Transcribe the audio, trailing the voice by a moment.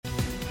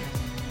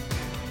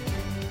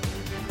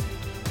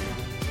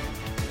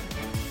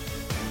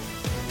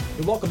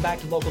And welcome back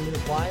to Local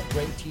News Live.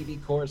 Great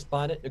TV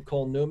correspondent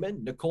Nicole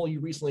Newman. Nicole, you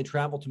recently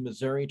traveled to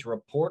Missouri to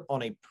report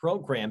on a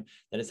program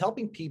that is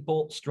helping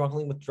people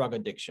struggling with drug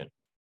addiction.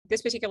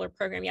 This particular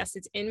program, yes,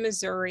 it's in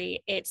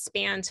Missouri. It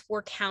spans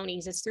 4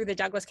 counties. It's through the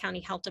Douglas County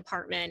Health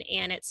Department,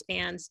 and it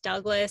spans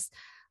Douglas,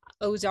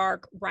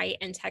 Ozark, Wright,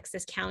 and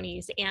Texas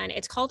counties. And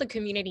it's called a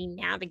Community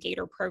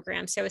Navigator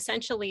Program. So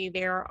essentially,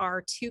 there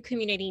are 2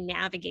 community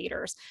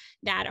navigators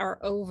that are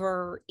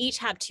over, each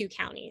have 2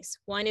 counties.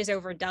 One is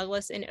over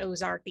Douglas and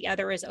Ozark. The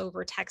other is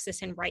over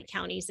Texas and Wright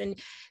counties. And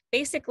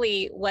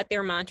basically what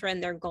their mantra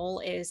and their goal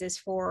is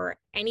for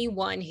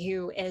anyone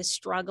who is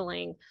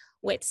struggling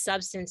with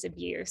substance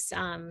abuse,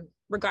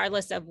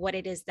 regardless of what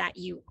it is that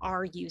you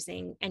are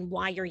using and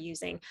why you're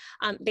using.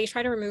 They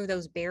try to remove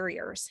those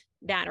barriers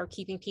that are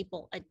keeping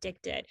people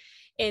addicted.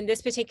 In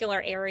this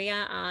particular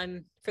area,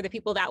 for the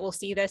people that will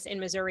see this in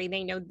Missouri,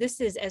 they know this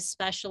is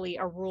especially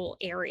a rural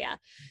area.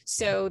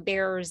 So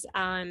there's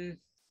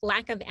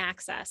lack of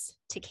access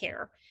to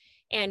care.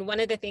 And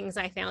one of the things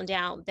I found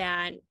out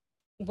that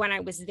when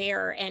I was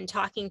there and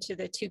talking to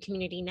the 2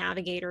 community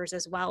navigators,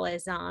 as well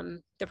as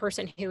the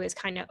person who is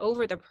kind of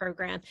over the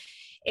program,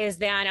 is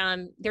that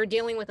they're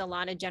dealing with a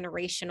lot of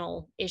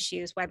generational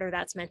issues, whether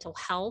that's mental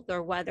health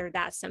or whether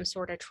that's some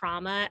sort of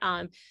trauma.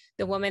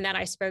 The woman that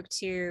I spoke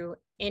to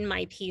in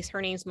my piece,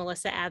 her name's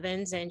Melissa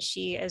Evans, and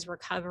she is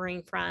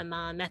recovering from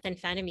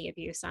methamphetamine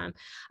abuse. I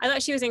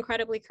thought she was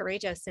incredibly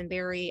courageous and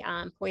very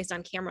poised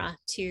on camera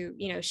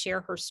to,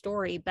 share her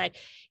story, but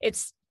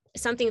it's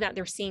something that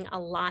they're seeing a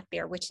lot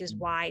there, which is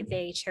why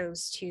they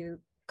chose to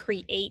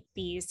create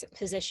these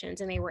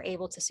positions and they were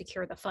able to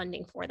secure the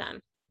funding for them.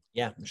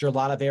 Yeah, I'm sure a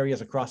lot of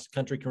areas across the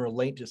country can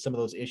relate to some of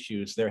those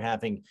issues they're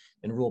having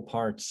in rural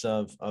parts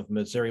of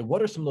Missouri.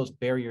 What are some of those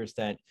barriers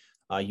that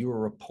you were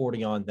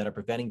reporting on that are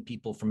preventing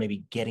people from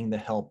maybe getting the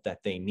help that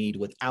they need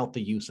without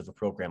the use of a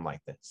program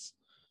like this?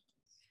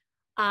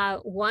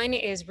 One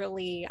is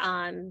really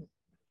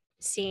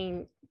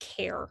seeing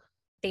care.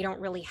 They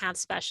don't really have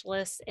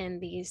specialists in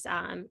these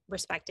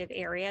respective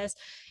areas.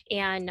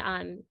 And,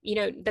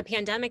 the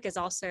pandemic is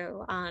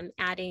also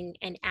adding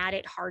an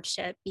added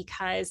hardship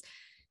because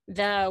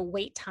the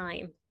wait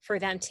time for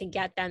them to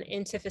get them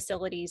into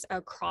facilities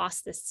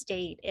across the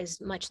state is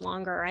much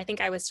longer. I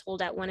think I was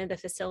told at one of the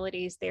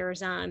facilities,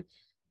 there's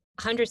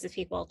hundreds of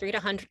people,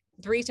 300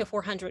 to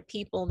 400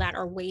 people that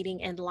are waiting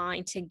in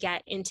line to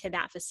get into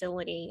that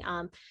facility.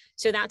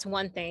 So that's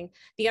one thing.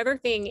 The other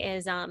thing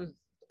is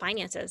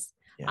finances.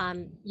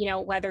 Yeah.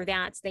 Whether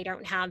that's they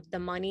don't have the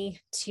money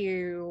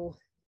to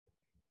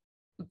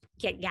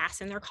get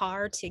gas in their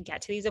car to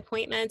get to these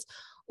appointments,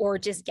 or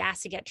just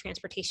gas to get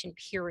transportation,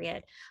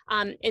 period.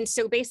 And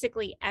so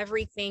basically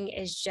everything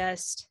is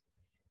just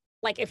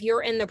like, if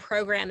you're in the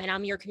program and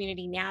I'm your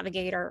community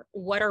navigator,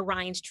 what are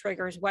Ryan's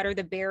triggers? What are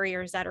the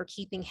barriers that are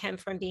keeping him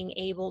from being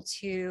able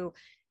to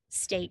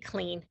stay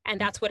clean? And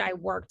that's what I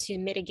work to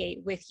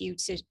mitigate with you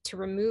to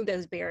remove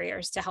those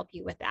barriers to help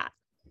you with that.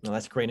 Well,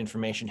 that's great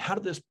information. How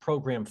did this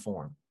program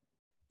form?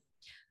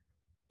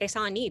 They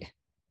saw a need.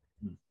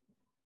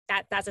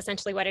 That's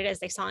essentially what it is.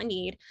 They saw a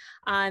need.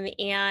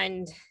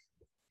 And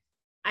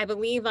I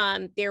believe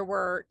there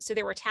were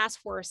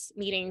task force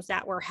meetings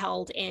that were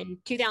held in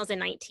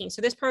 2019.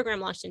 So this program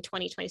launched in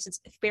 2020. So it's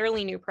a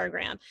fairly new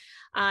program.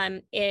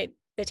 The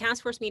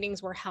task force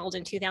meetings were held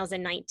in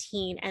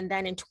 2019. And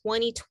then in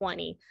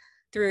 2020,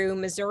 through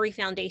Missouri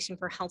Foundation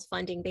for Health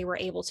funding, they were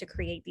able to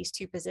create these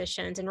 2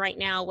 positions. And right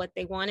now what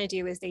they want to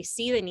do is they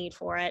see the need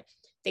for it.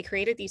 They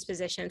created these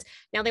positions.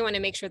 Now they want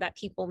to make sure that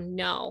people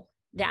know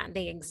that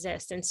they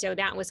exist. And so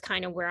that was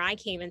kind of where I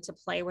came into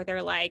play, where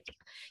they're like,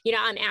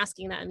 I'm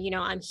asking them,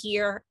 I'm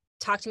here,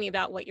 talk to me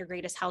about what your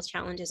greatest health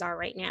challenges are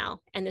right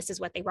now. And this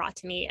is what they brought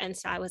to me. And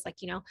so I was like,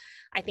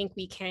 I think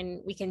we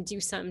can do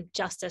some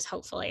justice,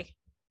 hopefully,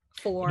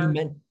 for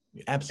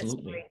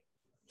absolutely.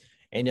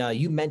 And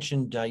you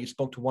mentioned you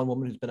spoke to one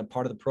woman who's been a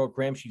part of the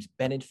program. She's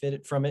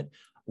benefited from it.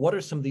 What are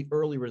some of the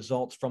early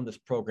results from this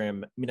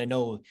program? I mean, I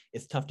know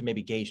it's tough to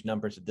maybe gauge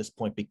numbers at this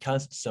point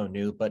because it's so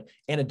new, but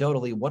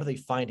anecdotally, what are they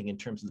finding in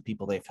terms of the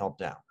people they've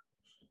helped out?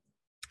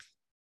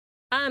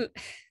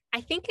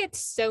 I think it's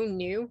so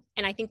new,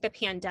 and I think the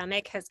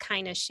pandemic has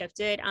kind of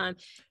shifted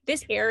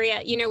this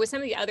area, with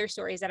some of the other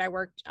stories that I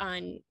worked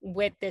on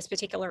with this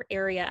particular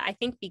area. I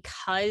think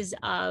because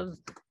of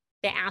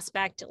the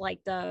aspect, like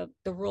the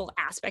rural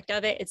aspect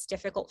of it, it's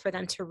difficult for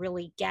them to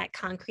really get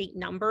concrete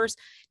numbers.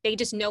 They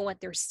just know what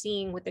they're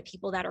seeing with the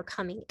people that are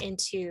coming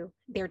into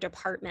their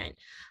department.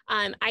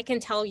 I can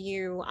tell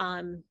you,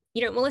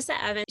 Melissa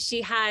Evans,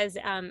 she has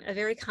a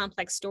very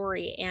complex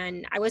story,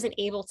 and I wasn't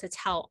able to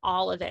tell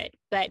all of it.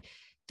 But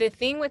the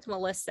thing with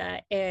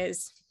Melissa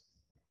is,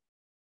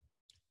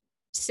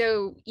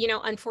 so,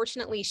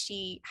 unfortunately,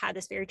 she had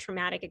this very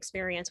traumatic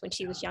experience when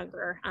she was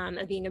younger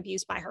of being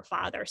abused by her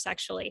father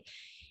sexually.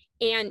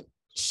 And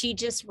she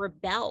just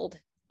rebelled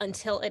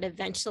until it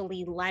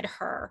eventually led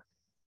her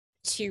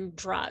to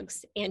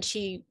drugs. And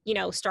she,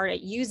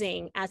 started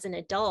using as an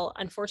adult.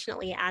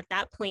 Unfortunately, at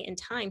that point in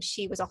time,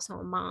 she was also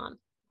a mom.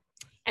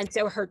 And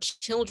so her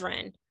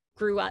children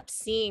grew up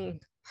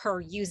seeing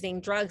her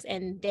using drugs,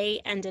 and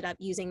they ended up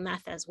using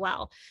meth as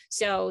well.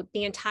 So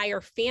the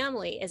entire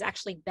family is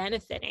actually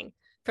benefiting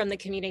from the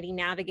Community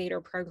Navigator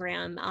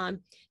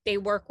program. They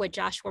work with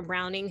Joshua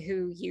Browning,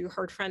 who you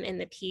heard from in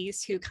the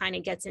piece, who kind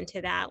of gets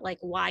into that, like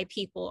why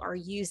people are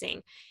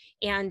using.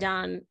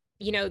 And,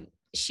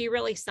 she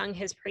really sung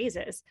his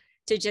praises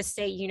to just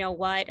say, you know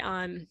what,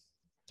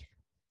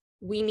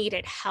 we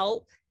needed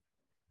help.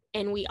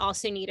 And we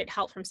also needed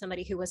help from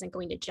somebody who wasn't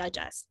going to judge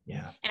us.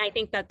 Yeah. And I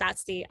think that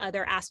that's the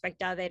other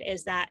aspect of it,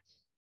 is that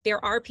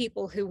there are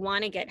people who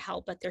want to get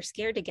help, but they're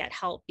scared to get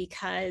help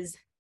because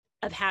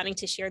of having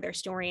to share their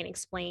story and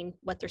explain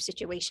what their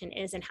situation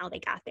is and how they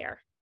got there.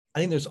 I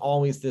think there's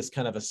always this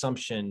kind of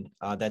assumption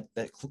that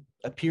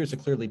appears to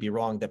clearly be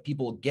wrong, that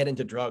people get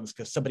into drugs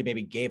because somebody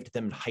maybe gave it to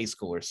them in high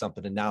school or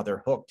something, and now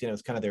they're hooked.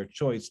 It's kind of their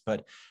choice.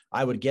 But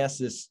I would guess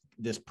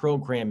this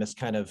program is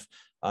kind of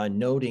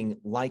noting,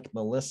 like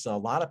Melissa, a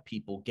lot of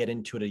people get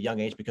into it at a young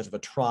age because of a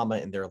trauma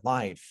in their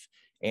life.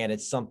 And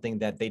it's something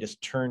that they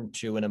just turn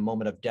to in a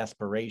moment of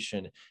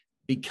desperation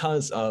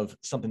because of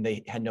something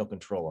they had no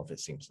control of, it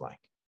seems like.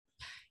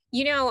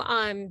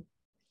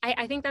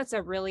 I think that's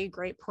a really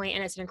great point,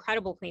 and it's an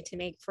incredible point to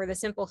make, for the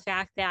simple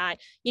fact that,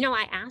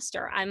 I asked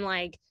her, I'm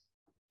like,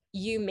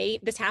 you made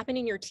this happen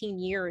in your teen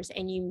years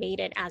and you made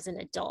it as an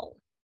adult.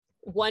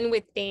 One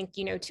would think,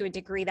 to a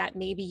degree, that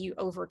maybe you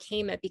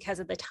overcame it because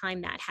of the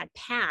time that had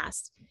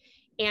passed.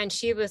 And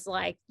she was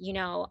like,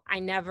 I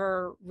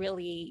never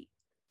really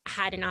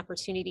had an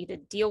opportunity to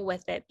deal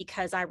with it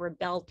because I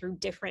rebelled through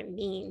different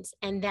means.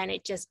 And then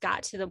it just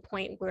got to the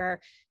point where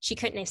she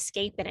couldn't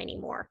escape it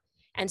anymore.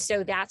 And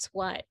so that's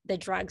what the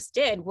drugs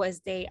did, was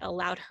they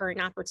allowed her an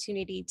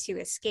opportunity to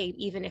escape,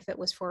 even if it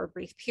was for a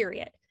brief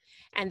period.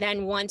 And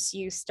then once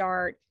you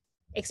start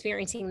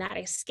experiencing that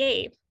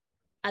escape,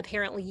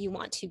 apparently you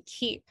want to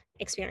keep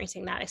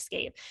experiencing that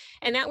escape.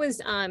 And that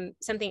was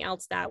something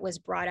else that was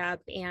brought up.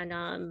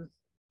 And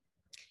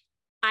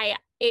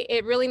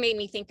it really made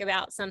me think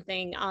about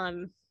something.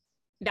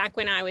 Back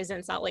when I was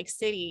in Salt Lake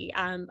City,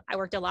 I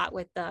worked a lot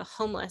with the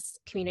homeless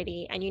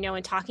community, and,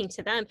 in talking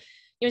to them,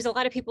 there's a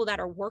lot of people that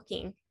are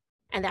working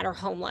and that are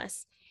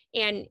homeless.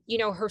 And,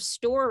 her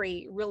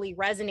story really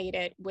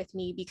resonated with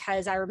me,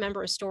 because I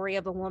remember a story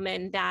of a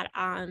woman that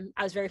I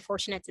was very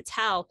fortunate to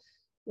tell,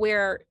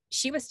 where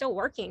she was still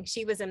working.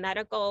 She was a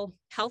medical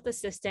health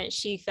assistant.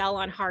 She fell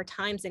on hard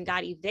times and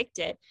got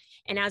evicted.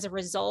 And as a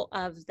result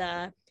of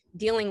the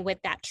dealing with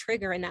that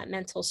trigger and that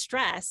mental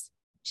stress,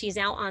 she's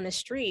out on the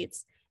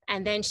streets.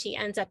 And then she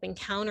ends up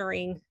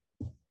encountering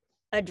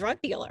a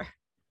drug dealer.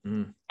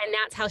 And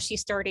that's how she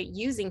started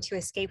using to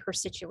escape her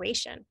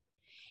situation.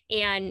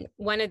 And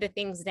one of the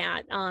things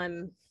that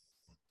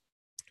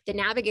the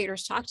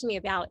navigators talk to me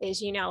about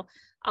is,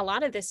 a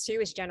lot of this too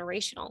is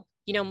generational.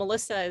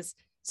 Melissa's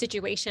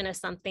situation is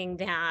something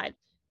that,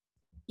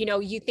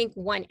 you think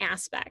one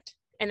aspect,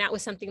 and that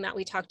was something that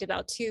we talked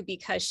about too,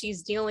 because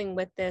she's dealing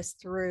with this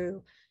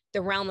through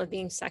the realm of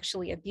being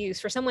sexually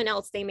abused. For someone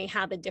else, they may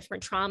have a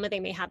different trauma, they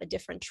may have a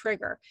different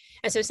trigger.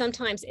 And so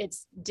sometimes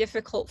it's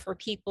difficult for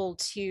people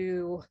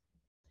to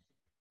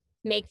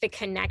make the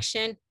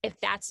connection if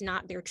that's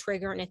not their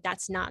trigger and if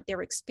that's not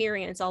their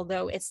experience,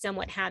 although it's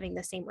somewhat having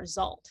the same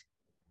result.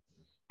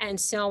 And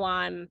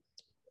so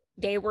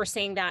they were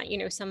saying that,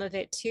 some of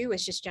it too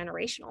is just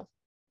generational,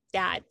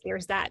 that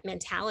there's that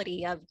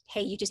mentality of,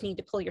 hey, you just need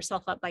to pull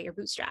yourself up by your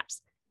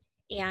bootstraps.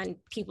 And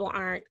people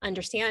aren't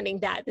understanding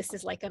that this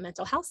is like a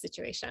mental health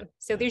situation.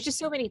 So there's just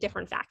so many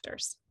different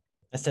factors.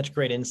 That's such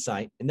great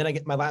insight. And then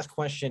my last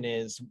question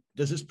is,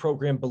 does this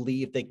program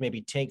believe they can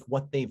maybe take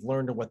what they've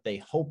learned or what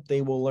they hope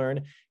they will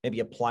learn,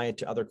 maybe apply it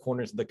to other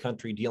corners of the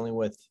country dealing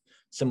with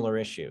similar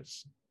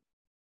issues?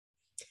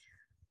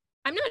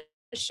 I'm not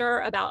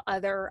sure about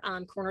other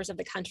corners of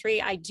the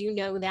country. I do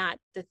know that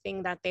the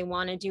thing that they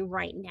want to do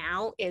right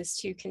now is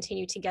to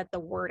continue to get the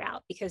word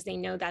out, because they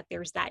know that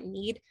there's that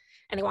need,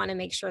 and they want to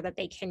make sure that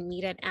they can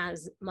meet it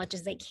as much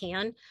as they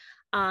can.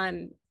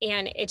 And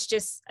it's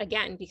just,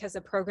 again, because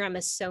the program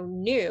is so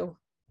new,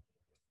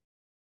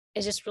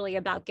 it's just really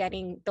about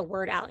getting the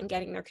word out and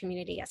getting their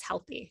community as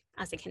healthy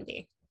as it can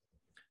be.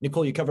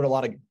 Nicole, you covered a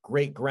lot of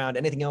great ground.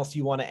 Anything else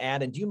you want to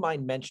add? And do you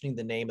mind mentioning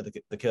the name of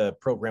the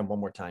program one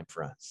more time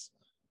for us?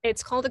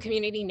 It's called the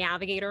Community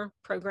Navigator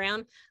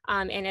program,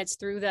 and it's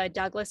through the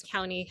Douglas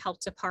County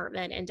Health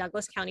Department in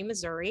Douglas County,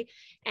 Missouri,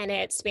 and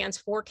it spans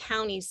 4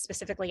 counties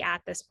specifically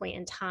at this point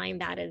in time.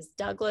 That is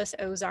Douglas,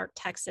 Ozark,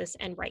 Texas,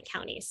 and Wright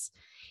counties.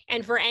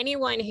 And for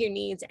anyone who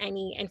needs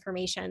any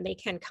information, they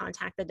can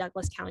contact the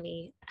Douglas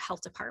County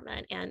Health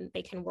Department, and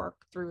they can work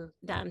through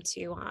them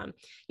to,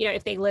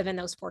 if they live in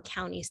those 4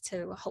 counties,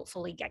 to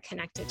hopefully get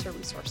connected to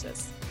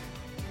resources.